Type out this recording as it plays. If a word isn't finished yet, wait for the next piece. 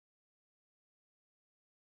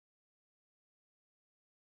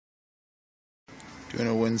Doing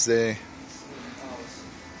a Wednesday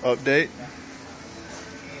update.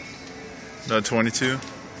 Not 22.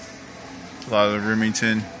 A lot of the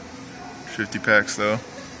Remington 50 packs though.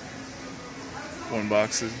 One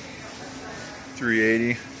box of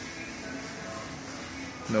 380.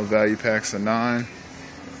 No value packs of 9.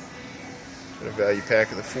 Got a value pack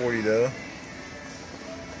of the 40 though.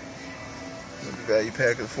 Got the value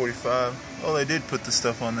pack of the 45. Oh, they did put the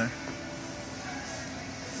stuff on there.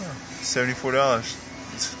 Oh, $74.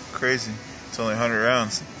 It's crazy. It's only 100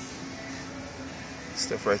 rounds.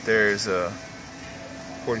 Stuff right there is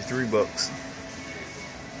 43 bucks.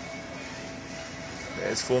 Yeah,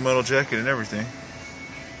 it's Full Metal Jacket and everything.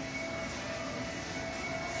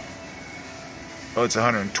 Oh, it's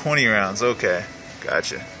 120 rounds. Okay,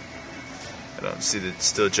 gotcha. I don't see that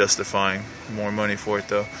still justifying more money for it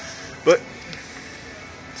though, but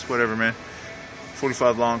it's whatever, man.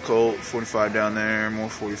 45 long Colt, 45 down there, more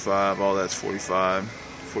 45. All that's 45.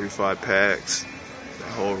 45 packs,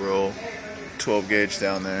 that whole roll. 12 gauge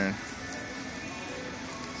down there.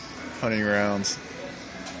 Hunting rounds.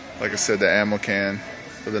 Like I said, the ammo can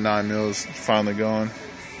for the 9mm finally gone.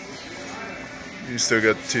 You still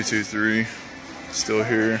got the 223 still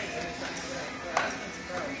here.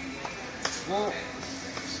 Got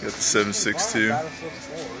the 7.62.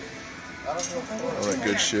 All that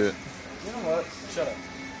good shit.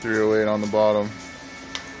 308 on the bottom.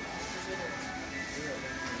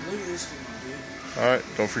 Alright,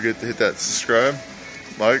 don't forget to hit that subscribe,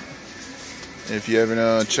 like, and if you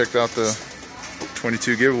haven't checked out the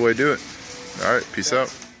 22 giveaway, do it. Alright, peace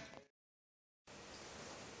out.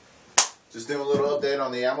 Just doing a little update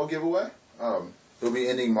on the ammo giveaway. It'll be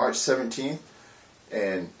ending March 17th,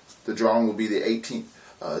 and the drawing will be the 18th.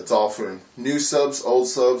 It's all for new subs, old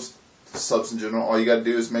subs, subs in general. All you got to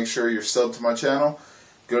do is make sure you're subbed to my channel.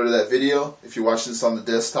 Go to that video. If you're watching this on the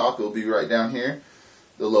desktop, it'll be right down here,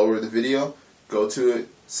 the lower of the video. Go to it,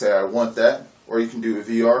 say I want that, or you can do a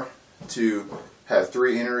VR to have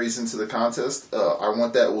 3 entries into the contest. I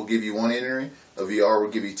want that will give you 1 entry. A VR will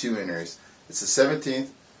give you 2 entries. It's the 17th,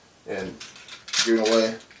 and giving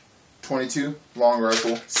away 22 long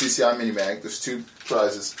rifle CCI mini mag. There's 2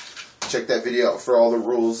 prizes. Check that video out for all the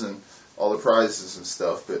rules and all the prizes and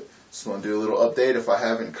stuff. But just want to do a little update. If I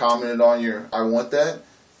haven't commented on your I want that,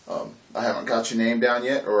 I haven't got your name down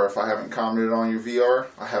yet, or if I haven't commented on your VR,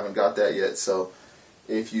 I haven't got that yet. So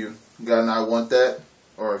if you got an I want that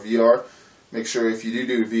or a VR, make sure if you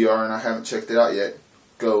do a VR and I haven't checked it out yet,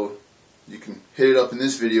 you can hit it up in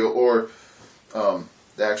this video or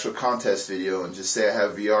the actual contest video and just say I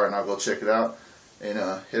have VR, and I'll go check it out and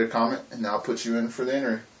hit a comment, and I'll put you in for the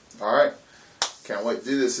entry. Alright, can't wait to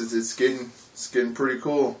do this. It's getting pretty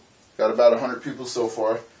cool. Got about 100 people so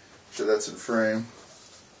far. Sure, that's in frame.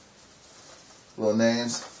 Little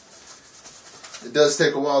names. It does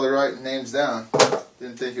take a while to write names down.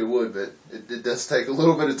 Didn't think it would, but it does take a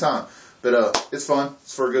little bit of time. But it's fun.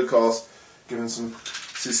 It's for a good cause. Giving some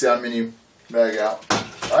CCI mini mag out.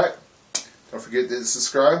 Alright. Don't forget to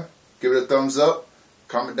subscribe. Give it a thumbs up.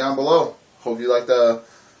 Comment down below. Hope you like the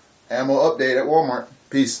ammo update at Walmart.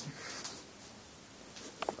 Peace.